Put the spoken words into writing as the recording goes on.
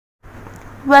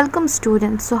Welcome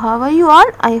students. So how are you all?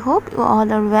 I hope you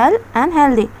all are well and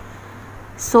healthy.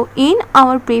 So in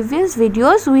our previous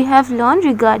videos we have learned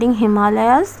regarding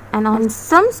Himalayas and on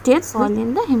some states fall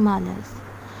in the Himalayas.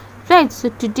 Right, so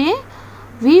today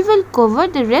we will cover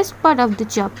the rest part of the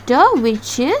chapter,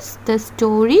 which is the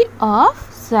story of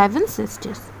seven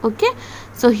sisters. Okay,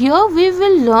 so here we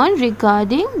will learn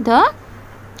regarding the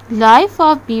life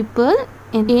of people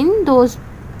in those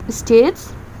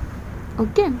states.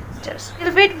 Okay, just a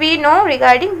little bit we know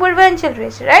regarding Purvanchal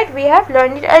region, right? We have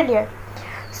learned it earlier.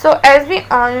 So as we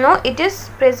all know, it is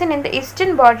present in the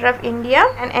eastern border of India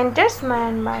and enters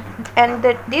Myanmar, and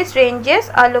these ranges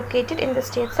are located in the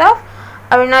states of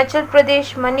Arunachal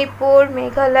Pradesh, Manipur,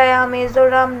 Meghalaya,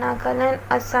 Mizoram, Nagaland,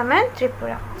 Assam and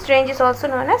Tripura. This range is also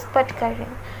known as Patkai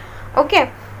range. Okay,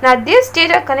 now these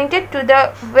states are connected to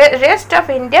the rest of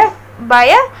India by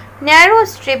a narrow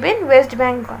strip in West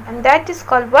Bengal, and that is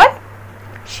called what?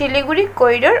 Siliguri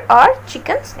corridor or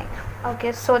chicken snake.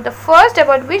 Okay, so the first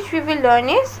about which we will learn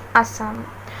is Assam.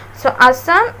 So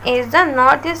Assam is the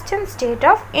northeastern state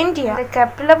of India. The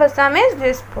capital of Assam is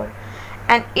Dispur,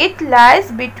 and it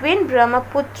lies between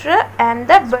Brahmaputra and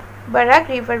the Barak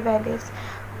river valleys,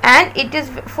 and it is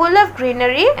full of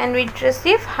greenery and will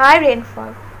receive high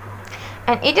rainfall,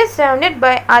 and it is surrounded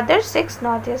by other 6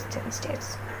 northeastern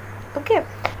states. Okay,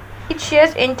 it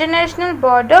shares international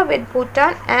border with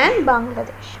Bhutan and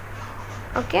Bangladesh.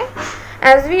 Okay,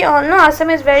 as we all know, Assam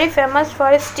is very famous for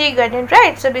its tea garden,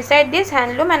 right? So beside this,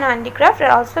 handloom and handicraft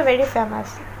are also very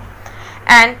famous,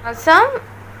 and Assam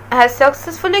has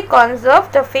successfully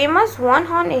conserved the famous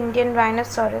one-horned Indian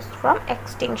rhinoceros from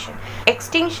extinction.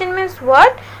 Extinction means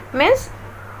what? Means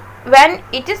when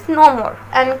it is no more.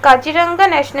 And Kaziranga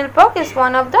National Park is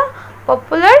one of the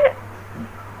popular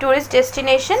tourist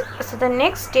destination. So the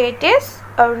next state is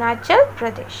Arunachal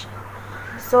Pradesh.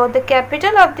 So the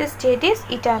capital of this state is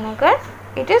Itanagar.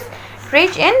 It is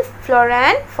rich in flora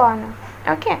and fauna.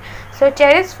 Okay, so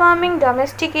terrace farming,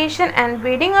 domestication and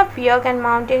breeding of yak and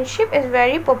mountain sheep is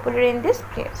very popular in this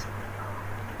place.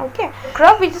 Okay, the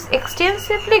crop which is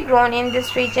extensively grown in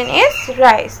this region is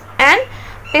rice, and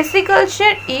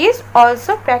pisciculture is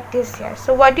also practiced here.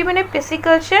 So what do you mean by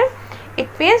pisciculture? It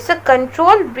means the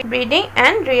controlled breeding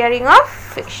and rearing of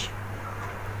fish.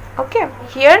 Okay,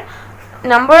 here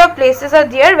number of places are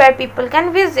there where people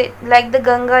can visit, like the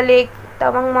Ganga Lake,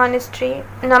 Tawang Monastery,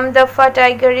 Namdapha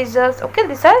Tiger Reserves. Okay,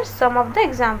 these are some of the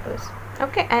examples.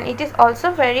 Okay, and it is also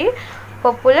very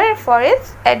popular for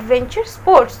its adventure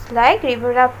sports like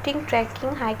river rafting,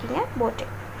 trekking, hiking and boating.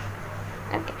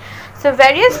 Okay, so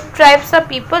various tribes of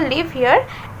people live here,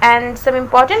 and some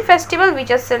important festivals which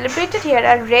are celebrated here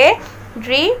are Re,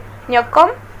 Dri,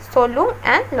 Nyokom, Solung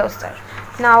and Losar.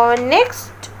 Now our next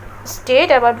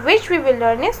state about which we will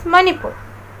learn is Manipur.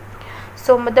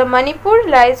 So the Manipur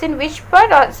lies in which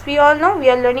part? As we all know, we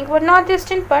are learning about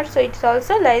northeastern part, so it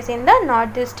also lies in the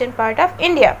northeastern part of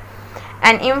India,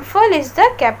 and Imphal is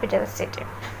the capital city.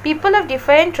 People of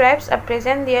different tribes are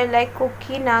present there like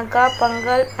Kuki, Naga,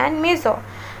 Pangal and Mizo,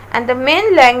 and the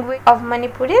main language of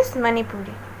Manipur is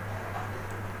Manipuri.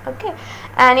 Okay,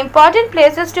 and important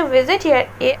places to visit here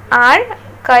are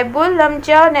Kaibul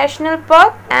Lamjao National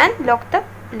Park and Loktak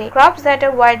Lake. Crops that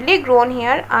are widely grown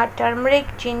here are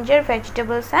turmeric, ginger,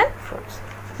 vegetables and fruits.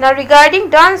 Now regarding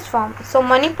dance form, so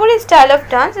Manipuri style of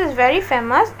dance is very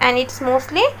famous, and it's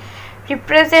mostly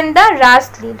represent the Ras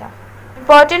Leela.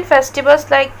 Important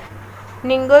festivals like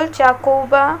Ningal,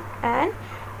 Chakoba and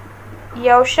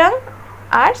Yaoshang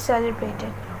are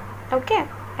celebrated. Okay,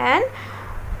 and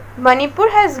Manipur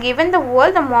has given the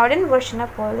world the modern version of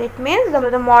polo. It means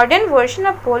the modern version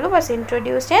of polo was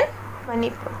introduced in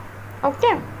Manipur.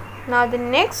 Okay, now the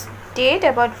next state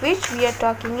about which we are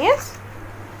talking is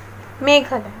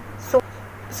Meghalaya.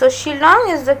 So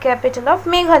Shillong is the capital of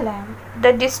Meghalaya.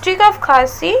 The district of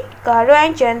Khasi, Garo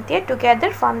and Jaintia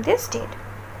together form this state.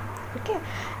 Okay,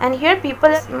 and here people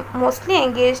are mostly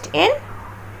engaged in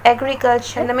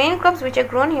agriculture, and the main crops which are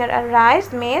grown here are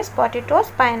rice, maize, potatoes,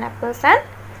 pineapples and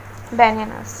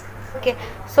bananas. Okay,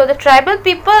 so the tribal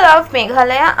people of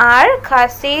Meghalaya are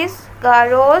Khasis,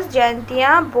 Garos,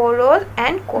 Jaintia, Boros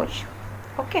and Koch.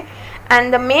 Okay,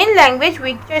 and the main language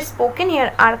which is spoken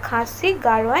here are Khasi,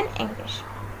 Garo and English.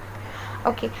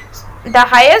 Okay, the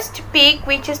highest peak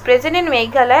which is present in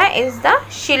Meghalaya is the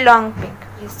Shillong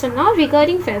peak. So now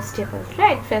regarding festivals,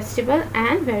 right? Festival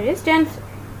and various dances.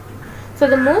 So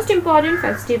the most important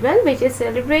festival which is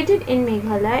celebrated in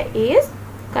Meghalaya is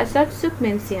Kasatsuk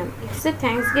Minsiam. It's a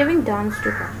Thanksgiving dance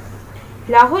to God.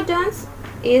 Laho dance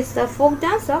is the folk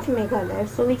dance of Meghalaya.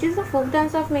 So which is the folk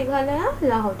dance of Meghalaya?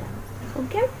 Laho dance.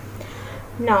 Okay.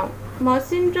 Now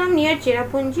Mawsynram near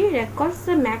Cherrapunji records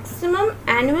the maximum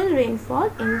annual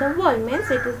rainfall in the world. Means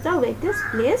it is the wettest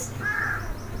place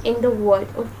in the world.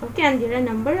 Okay, and there are a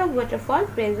number of waterfalls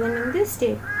present in this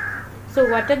state. So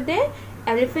what are they?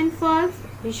 Elephant Falls,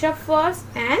 Bishop Falls,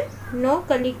 and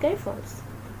Nokkalikai Falls.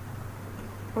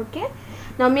 Okay.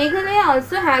 Now Meghalaya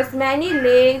also has many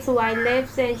lakes,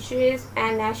 wildlife sanctuaries,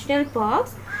 and national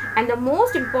parks, and the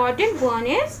most important one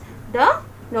is the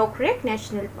Nokrek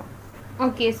National Park.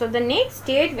 Okay, so the next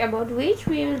state about which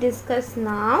we will discuss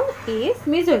now is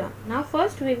Mizoram. Now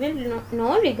first we will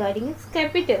know regarding its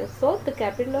capital. So the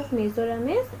capital of Mizoram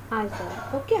is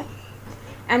Aizawl. Okay.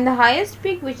 And the highest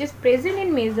peak which is present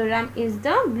in Mizoram is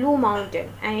the Blue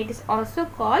Mountain, and it is also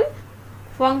called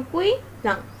Phongpui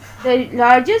Lang. The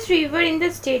largest river in the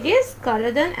state is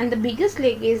Kaladan, and the biggest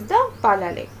lake is the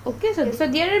Pala Lake. Okay, so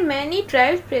there are many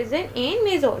tribes present in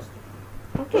Mizos.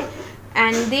 Okay,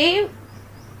 and they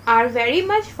are very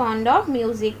much fond of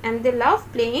music and they love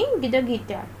playing with the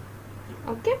guitar.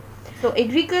 Okay, so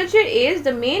agriculture is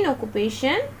the main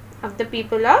occupation of the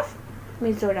people of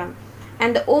Mizoram,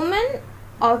 and the women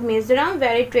of Mizoram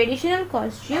wear a traditional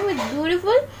costume with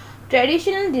beautiful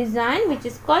traditional design which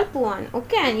is called puan.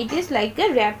 Okay, and it is like a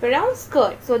wraparound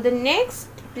skirt. So the next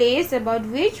place about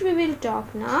which we will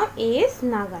talk now is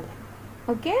Nagaland.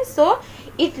 Okay, so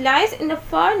it lies in the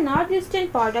far northeastern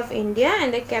part of India,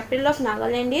 and the capital of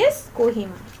Nagaland is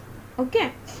Kohima.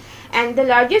 Okay, and the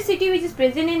largest city which is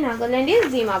present in Nagaland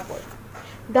is Dimapur.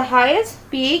 The highest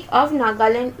peak of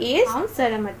Nagaland is Mount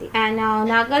Saramati, and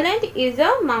Nagaland is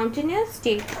a mountainous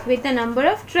state with a number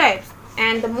of tribes,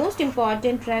 and the most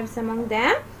important tribes among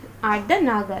them are the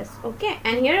Nagas. Okay,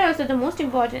 and here also the most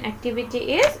important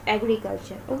activity is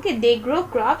agriculture. Okay, they grow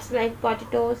crops like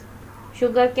potatoes,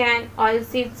 sugarcane,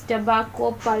 oilseeds,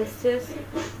 tobacco, pulses,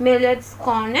 millets,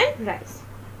 corn, and rice.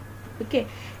 Okay,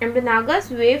 and the Nagas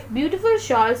weave beautiful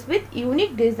shawls with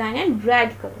unique design and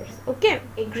bright colors. Okay,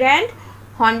 a grand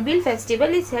Hornbill festival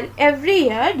is held every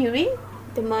year during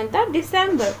the month of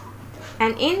December,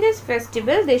 and in this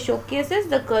festival they showcases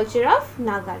the culture of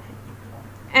Nagaland.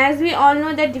 As we all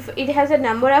know that it has a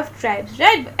number of tribes,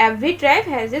 right? Every tribe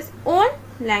has its own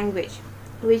language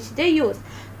which they use,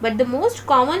 but the most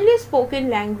commonly spoken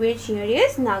language here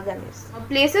is Naganese.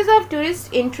 Places of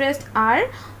tourist interest are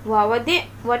Wawade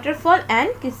Waterfall and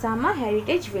Kisama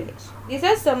Heritage Village. These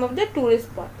are some of the tourist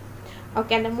spots.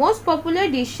 Okay, and the most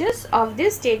popular dishes of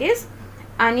this state is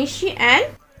Anishi and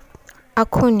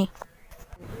Akhuni.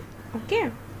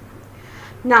 Okay.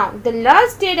 Now, the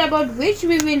last state about which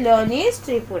we will learn is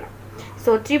Tripura.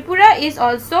 So, Tripura is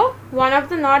also one of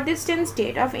the northeastern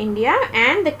state of India,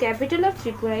 and the capital of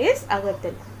Tripura is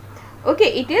Agartala.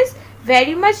 Okay, it is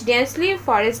very much densely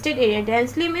forested area.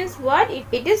 Densely means what?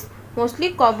 It is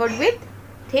mostly covered with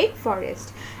thick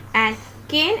forest, and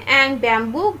cane and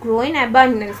bamboo grow in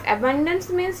abundance. Abundance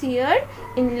means here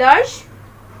in large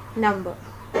number.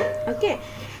 Okay.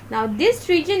 Now this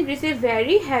region receives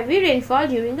very heavy rainfall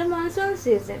during the monsoon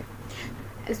season.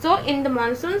 So in the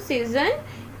monsoon season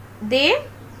they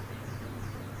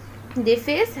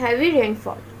face heavy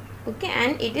rainfall. Okay,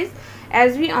 and it is,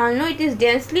 as we all know, it is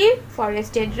densely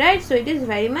forested, right? So it is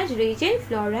very much rich in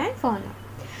flora and fauna.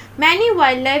 Many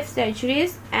wildlife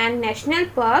sanctuaries and national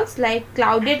parks like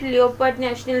Clouded Leopard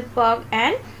National Park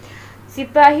and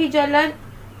Sipahi Jalan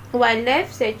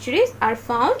Wildlife Sanctuaries are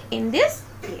found in this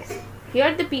place.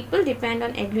 Here the people depend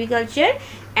on agriculture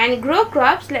and grow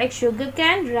crops like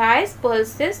sugarcane, rice,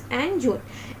 pulses and jute.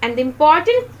 And the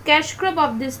important cash crop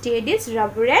of this state is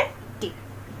rubber and tea.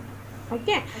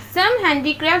 Okay. Some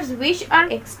handicrafts which are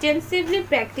extensively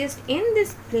practiced in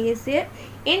this place here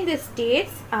in the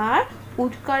states are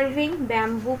wood carving,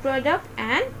 bamboo product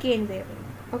and cane weaving.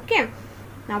 Okay.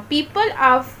 Now people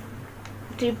of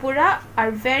Tripura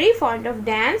are very fond of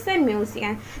dance and music,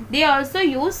 and they also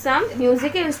use some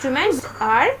musical instruments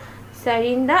are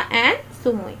sarinda and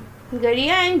sumoi.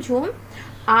 Gariya and jhum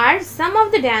are some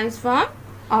of the dance forms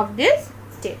of this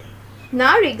state.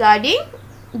 Now regarding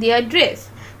their dress,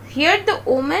 here the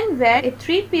women wear a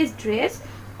three-piece dress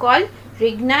called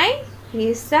Rignai,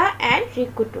 Risa and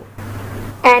Rikutu,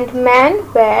 and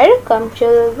men wear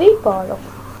Kamchalvi Polo.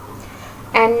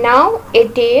 And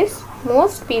nowadays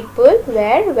most people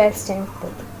wear western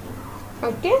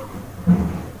clothing.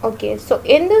 Okay, so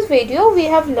in this video we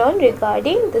have learned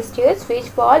regarding the states which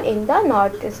fall in the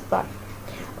northeast part.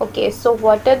 Okay, so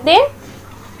what are they?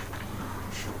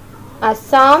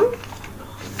 Assam,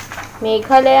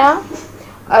 Meghalaya,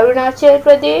 Arunachal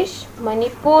Pradesh,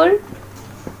 Manipur,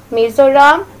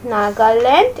 Mizoram,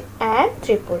 Nagaland and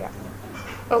Tripura.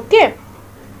 Okay,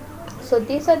 so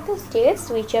these are the states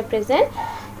which are present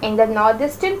in the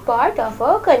northeastern part of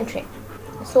our country.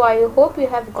 So I hope you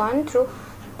have gone through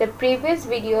the previous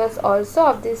videos also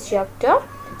of this chapter,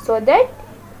 so that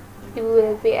you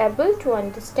will be able to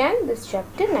understand this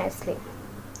chapter nicely.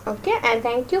 Okay, and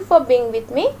thank you for being with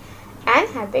me, and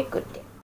have a good day.